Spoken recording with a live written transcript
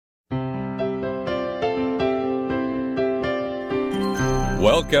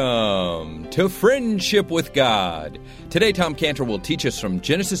Welcome to Friendship with God. Today, Tom Cantor will teach us from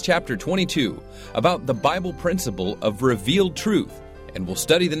Genesis chapter 22 about the Bible principle of revealed truth, and we'll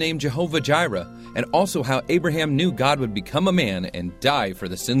study the name Jehovah Jireh and also how Abraham knew God would become a man and die for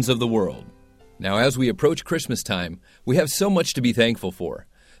the sins of the world. Now, as we approach Christmas time, we have so much to be thankful for.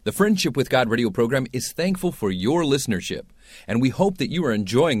 The Friendship with God radio program is thankful for your listenership, and we hope that you are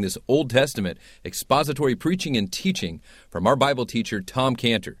enjoying this Old Testament expository preaching and teaching from our Bible teacher, Tom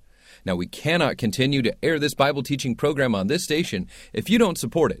Cantor. Now, we cannot continue to air this Bible teaching program on this station if you don't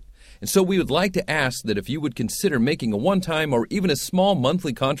support it. And so we would like to ask that if you would consider making a one-time or even a small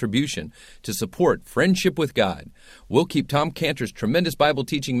monthly contribution to support Friendship with God. We'll keep Tom Cantor's tremendous Bible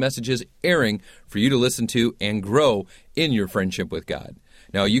teaching messages airing for you to listen to and grow in your friendship with God.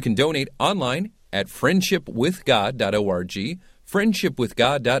 Now, you can donate online at friendshipwithgod.org,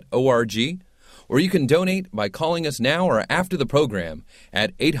 friendshipwithgod.org, or you can donate by calling us now or after the program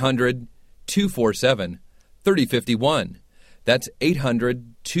at 800-247-3051. That's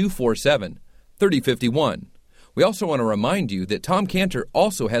 800-247-3051. We also want to remind you that Tom Cantor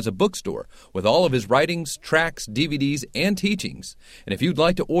also has a bookstore with all of his writings, tracts, DVDs, and teachings. And if you'd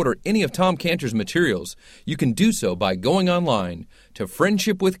like to order any of Tom Cantor's materials, you can do so by going online to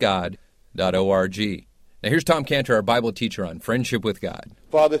friendshipwithgod.org. Now here's Tom Cantor, our Bible teacher on Friendship with God.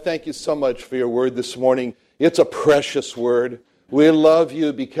 Father, thank you so much for your word this morning. It's a precious word. We love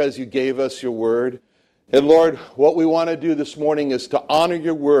you because you gave us your word. And Lord, what we want to do this morning is to honor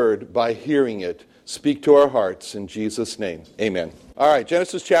your word by hearing it. Speak to our hearts in Jesus' name. Amen. All right,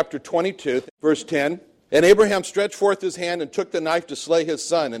 Genesis chapter 22, verse 10. And Abraham stretched forth his hand and took the knife to slay his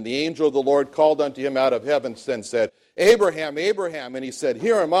son. And the angel of the Lord called unto him out of heaven and said, Abraham, Abraham. And he said,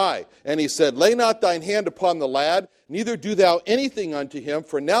 Here am I. And he said, Lay not thine hand upon the lad, neither do thou anything unto him.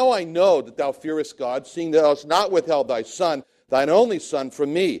 For now I know that thou fearest God, seeing thou hast not withheld thy son, thine only son,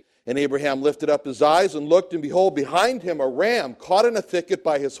 from me. And Abraham lifted up his eyes and looked, and behold, behind him a ram caught in a thicket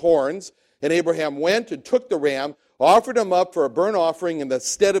by his horns. And Abraham went and took the ram, offered him up for a burnt offering in the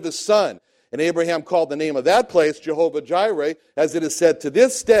stead of his son. And Abraham called the name of that place Jehovah Jireh, as it is said to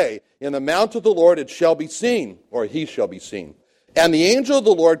this day, In the mount of the Lord it shall be seen, or he shall be seen. And the angel of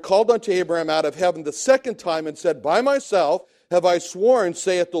the Lord called unto Abraham out of heaven the second time and said, By myself have I sworn,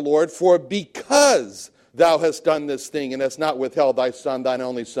 saith the Lord, for because thou hast done this thing, and hast not withheld thy son, thine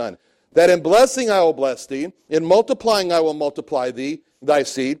only son, that in blessing I will bless thee, in multiplying I will multiply thee, thy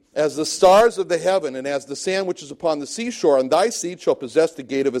seed, as the stars of the heaven, and as the sand which is upon the seashore, and thy seed shall possess the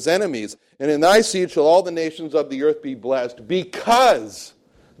gate of his enemies, and in thy seed shall all the nations of the earth be blessed, because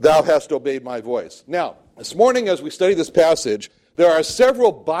thou hast obeyed my voice. Now, this morning as we study this passage, there are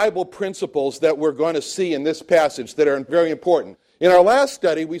several Bible principles that we're going to see in this passage that are very important. In our last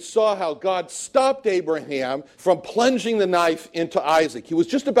study, we saw how God stopped Abraham from plunging the knife into Isaac. He was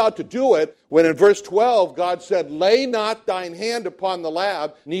just about to do it when in verse 12, God said, Lay not thine hand upon the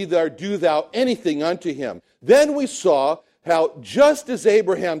lad, neither do thou anything unto him. Then we saw how just as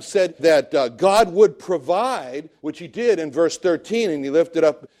Abraham said that God would provide, which he did in verse 13, and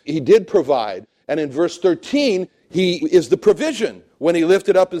he did provide. And in verse 13, he is the provision. When he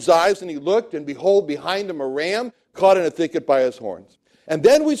lifted up his eyes and he looked, and behold, behind him a ram caught in a thicket by his horns. And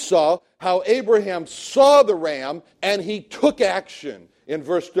then we saw how Abraham saw the ram and he took action in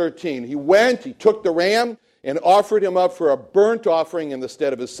verse 13. He went, he took the ram and offered him up for a burnt offering in the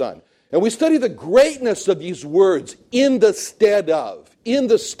stead of his son. And we study the greatness of these words, in the stead of, in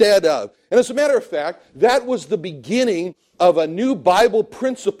the stead of. And as a matter of fact, that was the beginning of a new Bible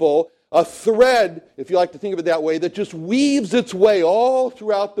principle, a thread, if you like to think of it that way, that just weaves its way all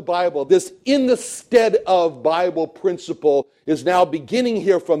throughout the Bible. This in the stead of Bible principle is now beginning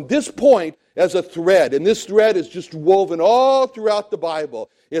here from this point as a thread. And this thread is just woven all throughout the Bible.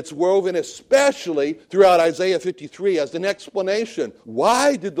 It's woven especially throughout Isaiah 53 as an explanation.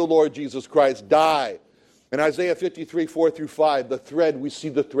 Why did the Lord Jesus Christ die? In Isaiah 53, 4 through 5, the thread, we see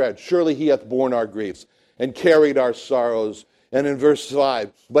the thread. Surely he hath borne our griefs and carried our sorrows. And in verse 5,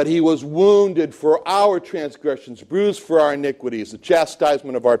 but he was wounded for our transgressions, bruised for our iniquities, the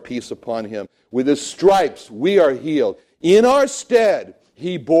chastisement of our peace upon him. With his stripes we are healed. In our stead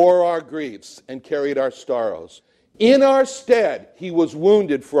he bore our griefs and carried our sorrows. In our stead he was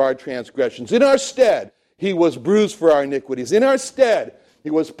wounded for our transgressions. In our stead he was bruised for our iniquities. In our stead he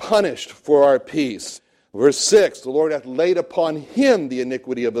was punished for our peace. Verse 6, the Lord hath laid upon him the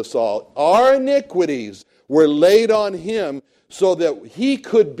iniquity of us all. Our iniquities were laid on him, so that he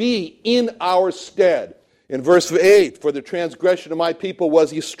could be in our stead. In verse 8, for the transgression of my people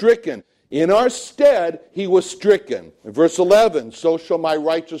was he stricken. In our stead, he was stricken. In verse 11, so shall my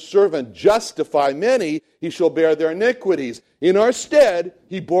righteous servant justify many, he shall bear their iniquities. In our stead,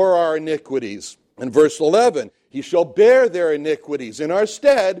 he bore our iniquities. In verse 11, he shall bear their iniquities. In our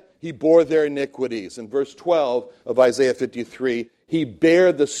stead, he bore their iniquities. In verse 12 of Isaiah 53, he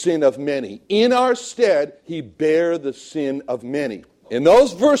bare the sin of many. In our stead, he bare the sin of many. In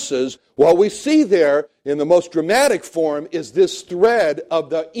those verses, what we see there in the most dramatic form is this thread of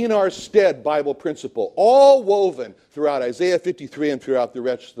the in our stead Bible principle, all woven throughout Isaiah 53 and throughout the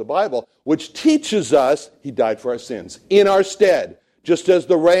rest of the Bible, which teaches us he died for our sins. In our stead, just as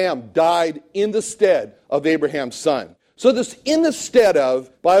the ram died in the stead of Abraham's son. So this in the stead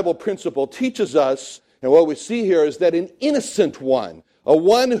of Bible principle teaches us, and what we see here is that an innocent one, a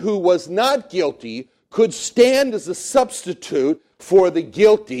one who was not guilty, could stand as a substitute for the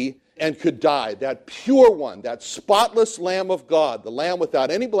guilty and could die. That pure one, that spotless Lamb of God, the Lamb without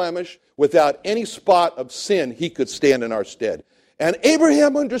any blemish, without any spot of sin, he could stand in our stead. And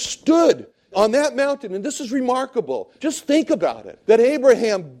Abraham understood on that mountain, and this is remarkable. Just think about it, that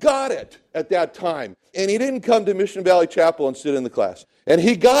Abraham got it at that time. And he didn't come to Mission Valley Chapel and sit in the class. And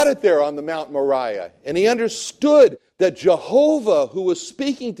he got it there on the Mount Moriah. And he understood that Jehovah, who was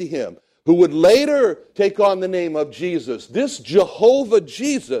speaking to him, who would later take on the name of Jesus, this Jehovah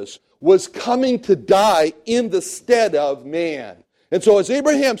Jesus was coming to die in the stead of man. And so as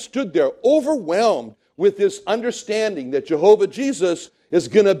Abraham stood there, overwhelmed with this understanding that Jehovah Jesus is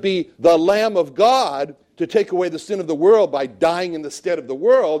going to be the Lamb of God to take away the sin of the world by dying in the stead of the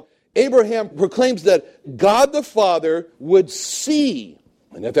world, Abraham proclaims that God the Father would see,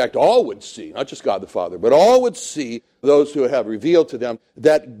 and in fact all would see, not just God the Father, but all would see, those who have revealed to them,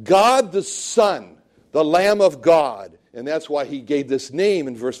 that God the Son, the Lamb of God, and that's why he gave this name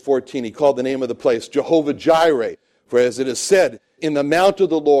in verse 14. He called the name of the place Jehovah Jireh, for as it is said, in the mount of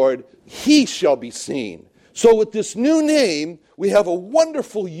the Lord, he shall be seen. So with this new name, we have a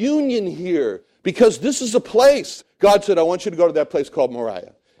wonderful union here, because this is a place. God said, I want you to go to that place called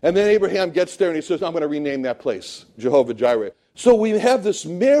Moriah. And then Abraham gets there and he says, I'm going to rename that place Jehovah Jireh. So we have this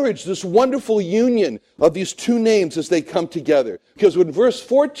marriage, this wonderful union of these two names as they come together. Because in verse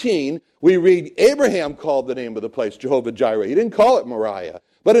 14, we read Abraham called the name of the place Jehovah Jireh. He didn't call it Moriah.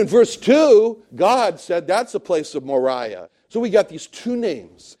 But in verse 2, God said that's the place of Moriah. So we got these two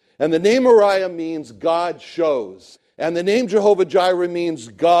names. And the name Moriah means God shows. And the name Jehovah Jireh means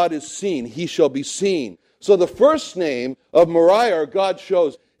God is seen. He shall be seen. So the first name of Moriah, or God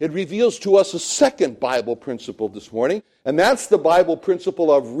shows, it reveals to us a second Bible principle this morning, and that's the Bible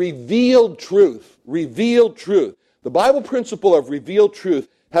principle of revealed truth. Revealed truth. The Bible principle of revealed truth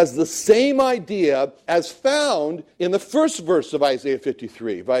has the same idea as found in the first verse of Isaiah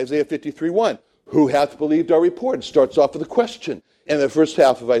 53, of Isaiah 53:1. Who hath believed our report? It starts off with a question in the first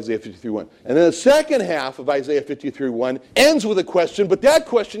half of Isaiah 53:1. And then the second half of Isaiah 53:1 ends with a question, but that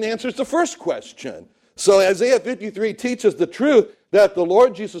question answers the first question. So Isaiah 53 teaches the truth that the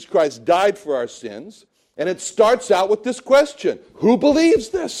Lord Jesus Christ died for our sins, and it starts out with this question. Who believes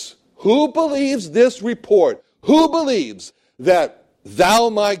this? Who believes this report? Who believes that thou,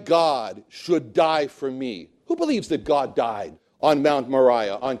 my God, should die for me? Who believes that God died on Mount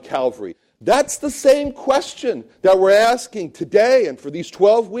Moriah, on Calvary? That's the same question that we're asking today and for these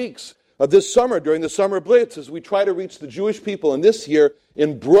 12 weeks of this summer, during the Summer Blitz, as we try to reach the Jewish people in this year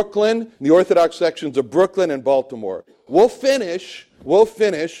in Brooklyn, in the Orthodox sections of Brooklyn and Baltimore. We'll finish,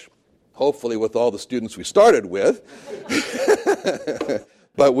 hopefully with all the students we started with,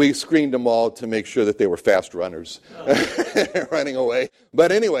 but we screened them all to make sure that they were fast runners, running away.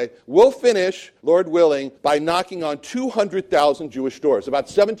 But anyway, we'll finish, Lord willing, by knocking on 200,000 Jewish doors, about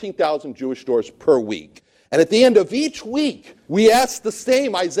 17,000 Jewish doors per week. And at the end of each week, we ask the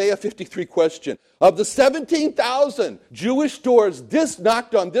same Isaiah 53 question. Of the 17,000 Jewish doors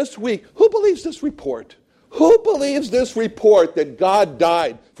knocked on this week, who believes this report? Who believes this report that God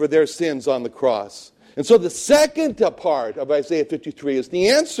died for their sins on the cross? And so the second part of Isaiah 53 is the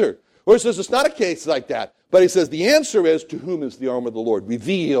answer. Or he says it's not a case like that. But he says the answer is, to whom is the arm of the Lord?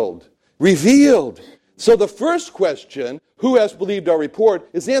 Revealed. Revealed. So the first question, who has believed our report,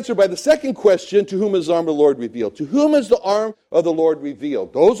 is answered by the second question, to whom is the arm of the Lord revealed? To whom is the arm of the Lord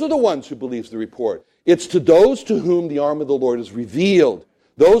revealed? Those are the ones who believes the report. It's to those to whom the arm of the Lord is revealed.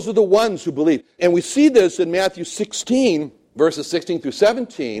 Those are the ones who believe. And we see this in Matthew 16, verses 16 through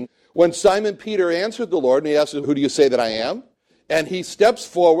 17, when Simon Peter answered the Lord, and he asked him, who do you say that I am? And he steps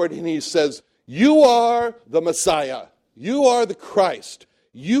forward and he says, you are the Messiah. You are the Christ.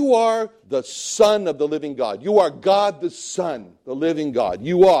 You are the Son of the living God. You are God the Son, the living God.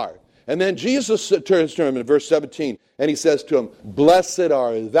 You are. And then Jesus turns to him in verse 17, and he says to him, "Blessed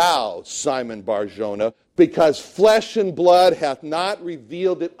art thou, Simon Bar-Jonah, because flesh and blood hath not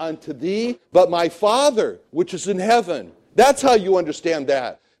revealed it unto thee, but my Father, which is in heaven." That's how you understand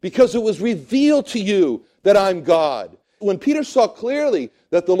that. Because it was revealed to you that I'm God. When Peter saw clearly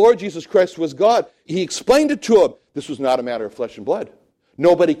that the Lord Jesus Christ was God, he explained it to him. This was not a matter of flesh and blood.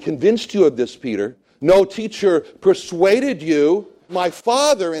 Nobody convinced you of this, Peter. No teacher persuaded you. My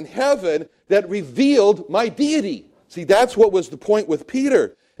Father in heaven that revealed my deity. See, that's what was the point with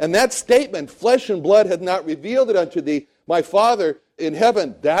Peter. And that statement, flesh and blood hath not revealed it unto thee, my Father in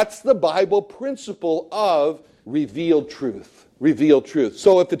heaven, that's the Bible principle of revealed truth. Revealed truth.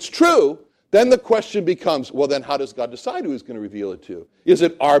 So if it's true, then the question becomes, well, then how does God decide who he's going to reveal it to? Is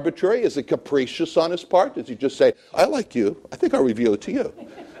it arbitrary? Is it capricious on his part? Does he just say, I like you, I think I'll reveal it to you?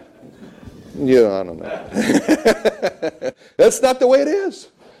 Yeah, I don't know. That's not the way it is.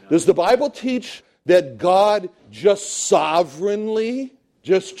 Does the Bible teach that God just sovereignly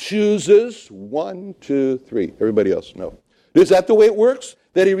just chooses 1, 2, 3? Everybody else, no. Is that the way it works?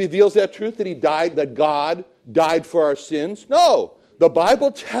 That he reveals that truth, that he died, that God died for our sins? No. The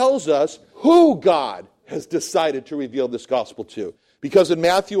Bible tells us who God has decided to reveal this gospel to. Because in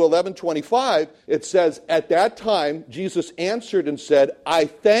Matthew 11:25, it says, at that time, Jesus answered and said, I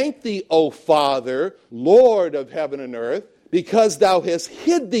thank thee, O Father, Lord of heaven and earth, because thou hast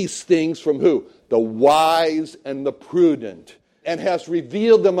hid these things from who? The wise and the prudent, and hast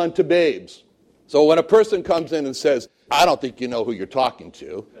revealed them unto babes. So when a person comes in and says, I don't think you know who you're talking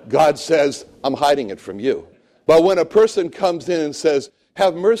to, God says, I'm hiding it from you. But when a person comes in and says,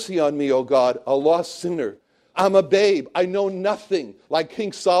 have mercy on me, O God, a lost sinner, I'm a babe, I know nothing, like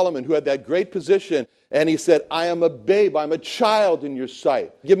King Solomon, who had that great position, and he said, I am a babe, I'm a child in your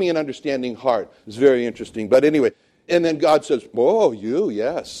sight. Give me an understanding heart. It's very interesting. But anyway, and then God says, oh, you,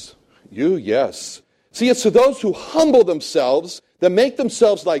 yes. You, yes. See, it's to those who humble themselves, that make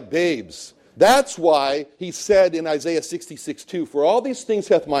themselves like babes. That's why he said in Isaiah 66:2, for all these things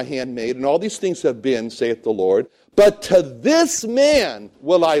hath my hand made, and all these things have been, saith the Lord. But to this man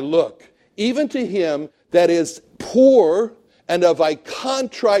will I look, even to him that is poor and of a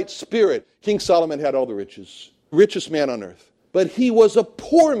contrite spirit. King Solomon had all the riches, richest man on earth. But he was a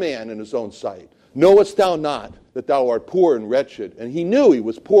poor man in his own sight. Knowest thou not that thou art poor and wretched? And he knew he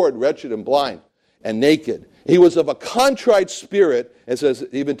was poor and wretched and blind and naked. He was of a contrite spirit, and says,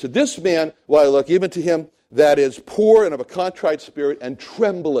 even to this man will I look, even to him that is poor and of a contrite spirit, and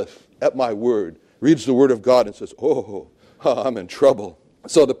trembleth at my word. Reads the word of God and says, oh, I'm in trouble.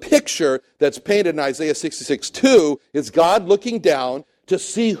 So the picture that's painted in Isaiah 66:2 is God looking down to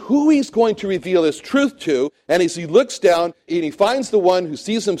see who he's going to reveal his truth to. And as he looks down, and he finds the one who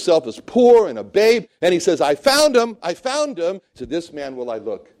sees himself as poor and a babe, and he says, I found him. To this man will I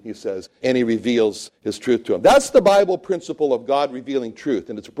look, he says, and he reveals his truth to him. That's the Bible principle of God revealing truth.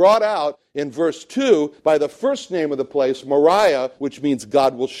 And it's brought out in verse 2 by the first name of the place, Moriah, which means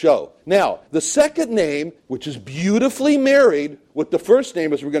God will show. Now, the second name, which is beautifully married with the first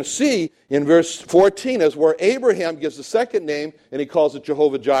name, as we're going to see in verse 14, is where Abraham gives the second name, and he calls it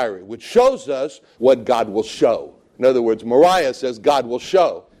Jehovah Jireh, which shows us what God will show. In other words, Moriah says God will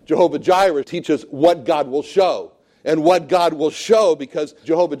show. Jehovah Jireh teaches what God will show. And what God will show, because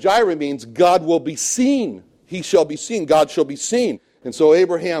Jehovah Jireh means God will be seen. He shall be seen. God shall be seen. And so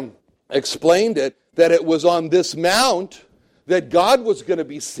Abraham explained it, that it was on this mount that God was going to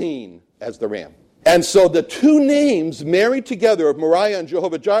be seen as the Ram. And so the two names married together of Moriah and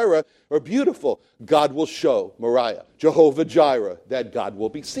Jehovah Jireh are beautiful. God will show, Moriah. Jehovah Jireh, that God will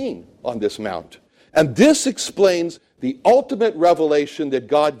be seen on this mount. And this explains the ultimate revelation that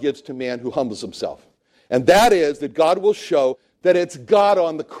God gives to man who humbles himself. And that is that God will show that it's God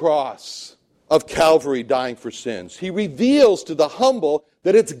on the cross of Calvary dying for sins. He reveals to the humble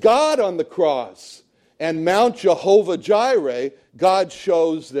that it's God on the cross. And Mount Jehovah Jireh, God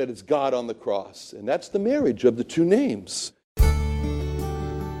shows that it's God on the cross. And that's the marriage of the two names.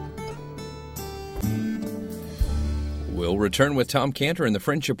 We'll return with Tom Cantor in the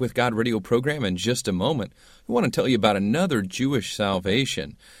Friendship with God radio program in just a moment. We want to tell you about another Jewish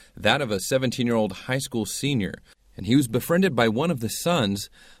salvation, that of a 17-year-old high school senior. And he was befriended by one of the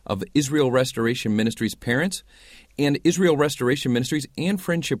sons of Israel Restoration Ministries' parents. And Israel Restoration Ministries and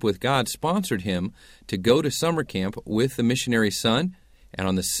Friendship with God sponsored him to go to summer camp with the missionary's son. And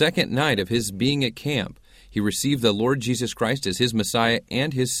on the second night of his being at camp, he received the Lord Jesus Christ as his Messiah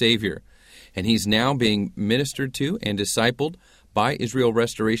and his Savior. And he's now being ministered to and discipled by Israel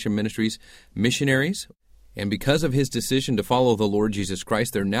Restoration Ministries missionaries. And because of his decision to follow the Lord Jesus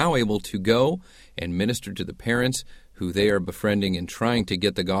Christ, they're now able to go and minister to the parents who they are befriending and trying to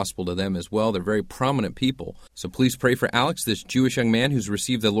get the gospel to them as well. They're very prominent people. So please pray for Alex, this Jewish young man who's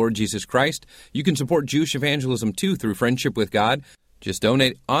received the Lord Jesus Christ. You can support Jewish evangelism too through Friendship with God. Just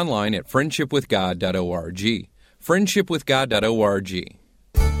donate online at friendshipwithgod.org. friendshipwithgod.org.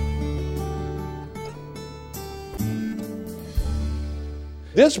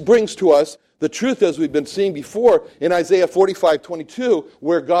 This brings to us the truth, as we've been seeing before, in Isaiah 45:22,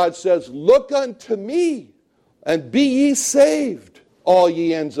 where God says, "Look unto me, and be ye saved, all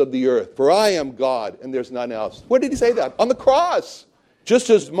ye ends of the earth, for I am God, and there's none else." Where did he say that? On the cross. Just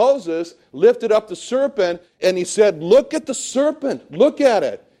as Moses lifted up the serpent, and he said, "Look at the serpent, look at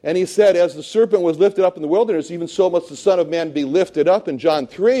it." And he said, as the serpent was lifted up in the wilderness, even so must the Son of Man be lifted up, in John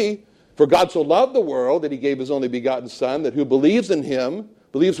 3. For God so loved the world that he gave his only begotten Son, that who believes in him,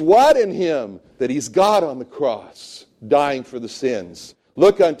 believes what in him? That he's God on the cross, dying for the sins.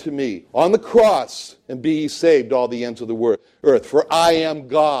 Look unto me on the cross, and be ye saved, all the ends of the earth. For I am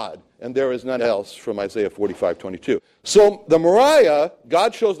God, and there is none else, from Isaiah 45:22. So the Moriah,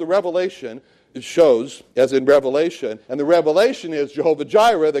 God shows the revelation. It shows, as in Revelation, and the revelation is Jehovah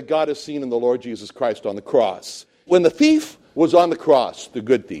Jireh, that God is seen in the Lord Jesus Christ on the cross. When the thief was on the cross, the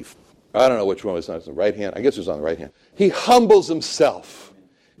good thief, I don't know which one was on the right hand. I guess it was on the right hand. He humbles himself.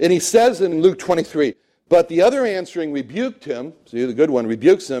 And he says in Luke 23, but the other answering rebuked him, see, the good one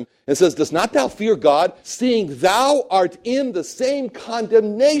rebukes him, and says, dost not thou fear God, seeing thou art in the same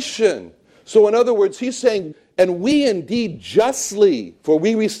condemnation? So in other words, he's saying, and we indeed justly, for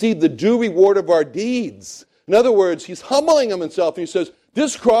we receive the due reward of our deeds. In other words, he's humbling himself, and he says,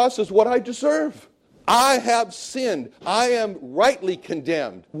 this cross is what I deserve. I have sinned. I am rightly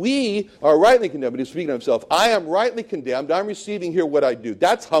condemned. We are rightly condemned. But he's speaking of himself. I am rightly condemned. I'm receiving here what I do.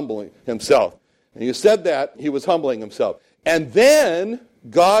 That's humbling himself. And he said that. He was humbling himself. And then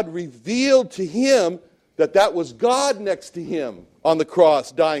God revealed to him that that was God next to him on the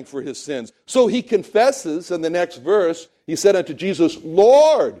cross dying for his sins. So he confesses in the next verse. He said unto Jesus,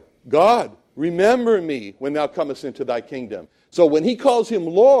 Lord God, remember me when thou comest into thy kingdom. So when he calls him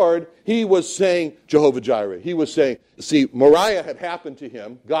Lord, he was saying Jehovah Jireh. He was saying, see, Moriah had happened to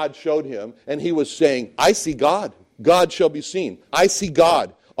him. God showed him. And he was saying, I see God. God shall be seen. I see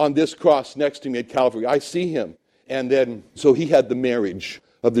God on this cross next to me at Calvary. I see him. And then, so he had the marriage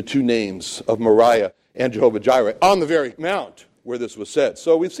of the two names of Moriah and Jehovah Jireh on the very mount where this was said.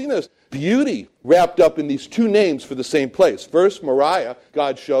 So we've seen this beauty wrapped up in these two names for the same place. First, Moriah,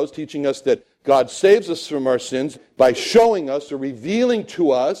 God shows, teaching us that God saves us from our sins by showing us or revealing to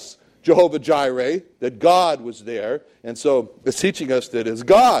us Jehovah Jireh, that God was there. And so it's teaching us that it's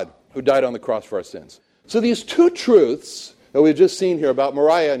God who died on the cross for our sins. So these two truths that we've just seen here about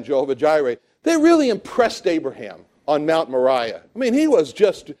Moriah and Jehovah Jireh, they really impressed Abraham on Mount Moriah. I mean, he was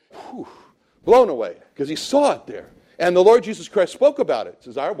just blown away because he saw it there. And the Lord Jesus Christ spoke about it.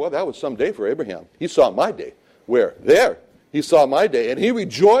 He says, well, that was some day for Abraham. He saw my day. Where? There. He saw my day, and he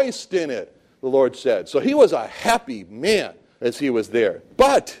rejoiced in it, the Lord said. So he was a happy man as he was there.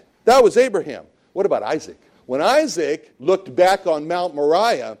 But that was Abraham. What about Isaac? When Isaac looked back on Mount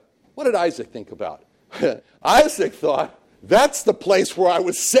Moriah, what did Isaac think about? Isaac thought, that's the place where I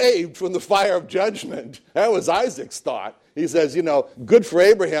was saved from the fire of judgment. That was Isaac's thought. He says, good for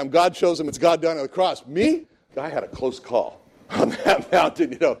Abraham. God shows him it's God done on the cross. Me? I had a close call on that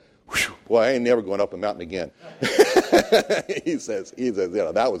mountain, Boy, I ain't never going up a mountain again. he says,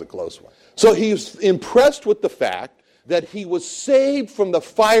 that was a close one. So he's impressed with the fact that he was saved from the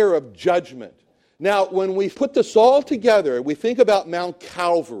fire of judgment. Now, when we put this all together, we think about Mount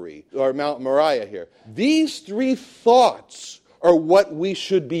Calvary, or Mount Moriah here. These three thoughts are what we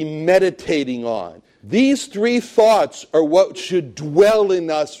should be meditating on. These three thoughts are what should dwell in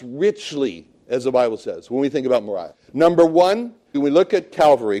us richly, as the Bible says, when we think about Moriah. Number one, when we look at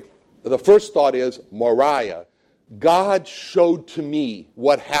Calvary, the first thought is Moriah. God showed to me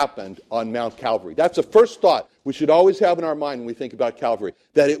what happened on Mount Calvary. That's the first thought we should always have in our mind when we think about Calvary,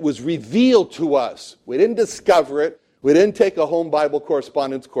 that it was revealed to us. We didn't discover it. We didn't take a home Bible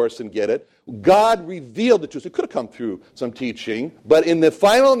correspondence course and get it. God revealed it to us. It could have come through some teaching, but in the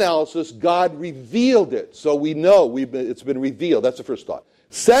final analysis, God revealed it. So we know it's been revealed. That's the first thought.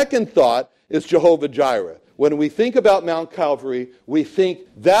 Second thought is Jehovah Jireh. When we think about Mount Calvary, we think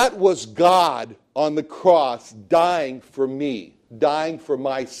that was God on the cross dying for me, dying for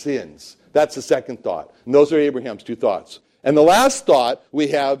my sins. That's the second thought. And those are Abraham's two thoughts. And the last thought we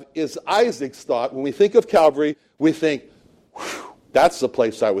have is Isaac's thought. When we think of Calvary, we think, that's the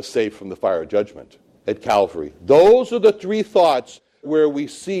place I was saved from the fire of judgment, at Calvary. Those are the three thoughts where we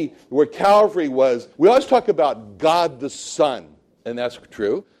see where Calvary was. We always talk about God the Son. and that's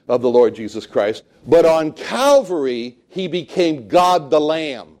true, of the Lord Jesus Christ. But on Calvary, he became God the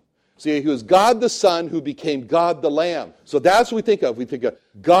Lamb. See, he was God the Son who became God the Lamb. So that's what we think of. We think of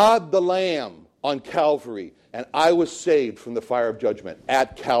God the Lamb on Calvary. And I was saved from the fire of judgment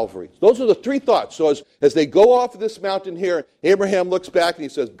at Calvary. Those are the three thoughts. So as they go off of this mountain here, Abraham looks back and he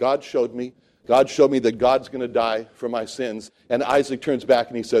says, God showed me that God's going to die for my sins. And Isaac turns back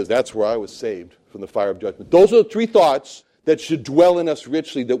and he says, that's where I was saved from the fire of judgment. Those are the three thoughts that should dwell in us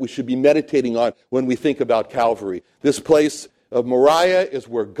richly, that we should be meditating on when we think about Calvary. This place of Moriah is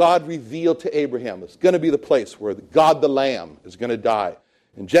where God revealed to Abraham. It's going to be the place where God the Lamb is going to die.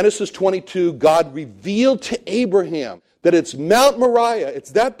 In Genesis 22, God revealed to Abraham that it's Mount Moriah,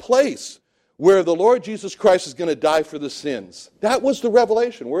 it's that place where the Lord Jesus Christ is going to die for the sins. That was the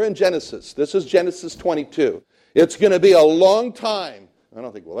revelation. We're in Genesis. This is Genesis 22. It's going to be a long time. I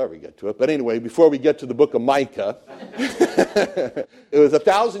don't think we'll ever get to it. But anyway, before we get to the book of Micah, it was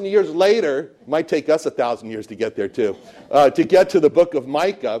 1,000 years later, it might take us 1,000 years to get there too, to get to the book of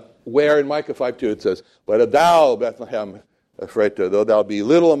Micah, where in Micah 5:2 it says, but thou, Bethlehem, Ephratah, though thou be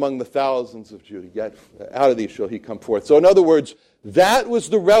little among the thousands of Judah, yet out of thee shall he come forth. So in other words, that was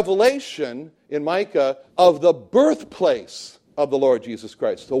the revelation in Micah of the birthplace of the Lord Jesus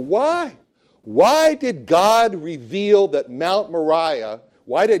Christ. So why? Why did God reveal that Mount Moriah,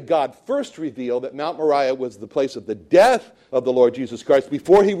 why did God first reveal that Mount Moriah was the place of the death of the Lord Jesus Christ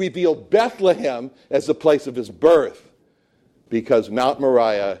before he revealed Bethlehem as the place of his birth? Because Mount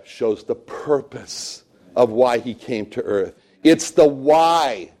Moriah shows the purpose of why he came to earth. It's the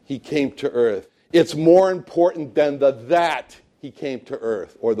why he came to earth. It's more important than the that he came to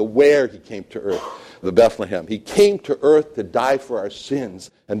earth, or the where he came to earth, the Bethlehem. He came to earth to die for our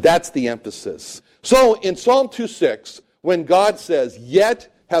sins, and that's the emphasis. So in Psalm 2:6, when God says,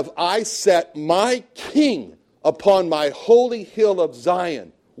 yet have I set my king upon my holy hill of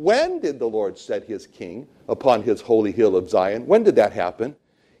Zion. When did the Lord set his king upon his holy hill of Zion? When did that happen?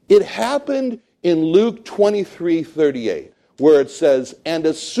 It happened in Luke 23:38, where it says, and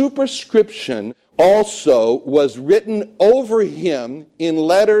a superscription also was written over him in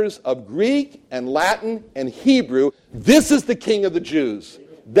letters of Greek and Latin and Hebrew, this is the King of the Jews.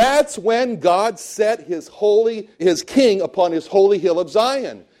 That's when God set his king upon his holy hill of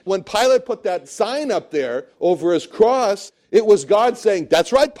Zion. When Pilate put that sign up there over his cross, it was God saying,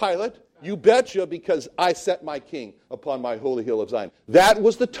 that's right, Pilate, you betcha, because I set my king upon my holy hill of Zion. That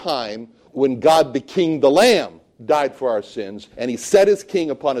was the time when God, the King, the Lamb, died for our sins, and he set his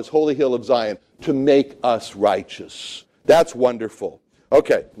king upon his holy hill of Zion to make us righteous. That's wonderful.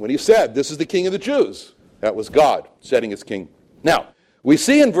 Okay, when he said, this is the King of the Jews, that was God setting his king. Now, we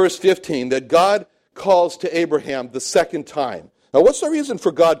see in verse 15 that God calls to Abraham the second time. Now, what's the reason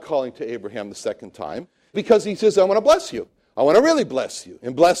for God calling to Abraham the second time? Because he says, I want to bless you. I want to really bless you.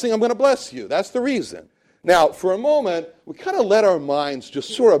 In blessing, I'm going to bless you. That's the reason. Now, for a moment, we kind of let our minds just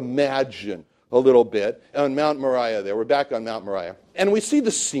sort of imagine a little bit on Mount Moriah there. We're back on Mount Moriah. And we see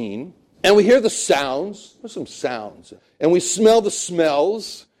the scene, and we hear the sounds. There's some sounds. And we smell the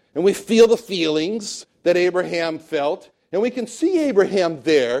smells, and we feel the feelings that Abraham felt. And we can see Abraham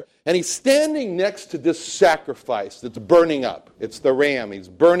there, and he's standing next to this sacrifice that's burning up. It's the ram. He's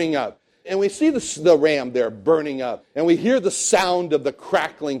burning up. And we see the ram there burning up. And we hear the sound of the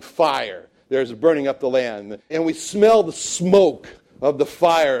crackling fire. There's burning up the land. And we smell the smoke of the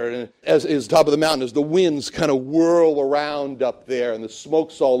fire as is top of the mountain, as the winds kind of whirl around up there and the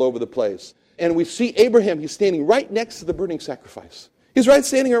smoke's all over the place. And we see Abraham, he's standing right next to the burning sacrifice. He's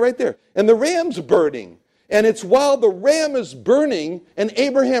standing right there. And the ram's burning. And it's while the ram is burning and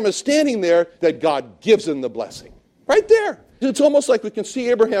Abraham is standing there that God gives him the blessing. Right there. It's almost like we can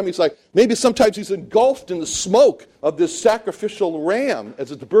see Abraham, he's like, maybe sometimes he's engulfed in the smoke of this sacrificial ram as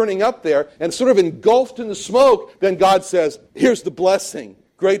it's burning up there, and sort of engulfed in the smoke, then God says, here's the blessing,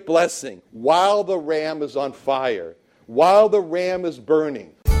 great blessing, while the ram is on fire, while the ram is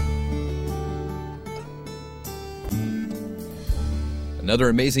burning. Another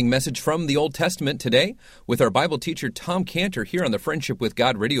amazing message from the Old Testament today with our Bible teacher Tom Cantor here on the Friendship with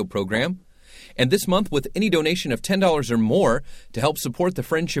God radio program. And this month, with any donation of $10 or more to help support the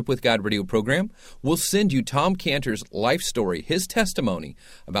Friendship with God radio program, we'll send you Tom Cantor's life story, his testimony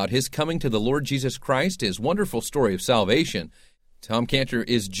about his coming to the Lord Jesus Christ, his wonderful story of salvation. Tom Cantor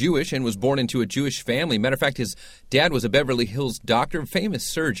is Jewish and was born into a Jewish family. Matter of fact, his dad was a Beverly Hills doctor, famous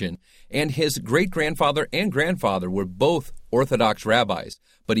surgeon, and his great-grandfather and grandfather were both Orthodox rabbis.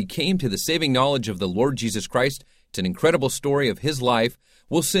 But he came to the saving knowledge of the Lord Jesus Christ. It's an incredible story of his life.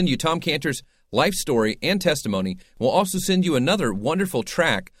 We'll send you Tom Cantor's life story and testimony. We'll also send you another wonderful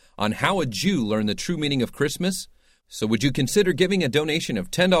track on how a Jew learned the true meaning of Christmas. So would you consider giving a donation of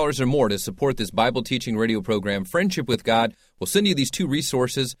 $10 or more to support this Bible teaching radio program, Friendship with God? We'll send you these two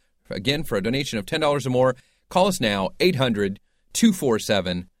resources. Again, for a donation of $10 or more, call us now,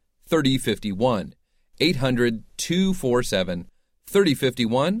 800-247-3051.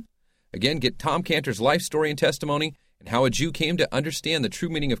 800-247-3051. Again, get Tom Cantor's life story and testimony and how a Jew came to understand the true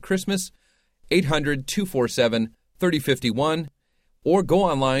meaning of Christmas. 800-247-3051. Or go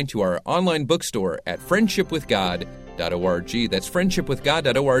online to our online bookstore at friendshipwithgod.org. That's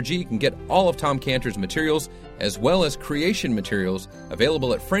friendshipwithgod.org. You can get all of Tom Cantor's materials as well as creation materials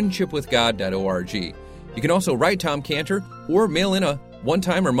available at friendshipwithgod.org. You can also write Tom Cantor or mail in a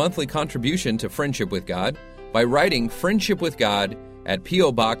one-time or monthly contribution to Friendship with God by writing Friendship with God at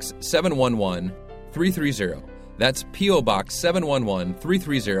P.O. Box 711-330. That's P.O. Box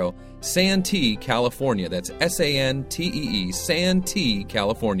 711-330, Santee, California. That's Santee, Santee,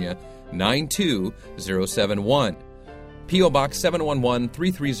 California, 92071. P.O. Box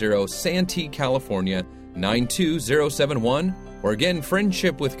 711-330, Santee, California, 92071. Or again,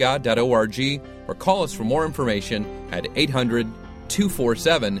 friendshipwithgod.org, or call us for more information at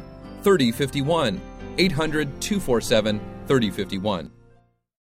 800-247-3051. 800-247-3051.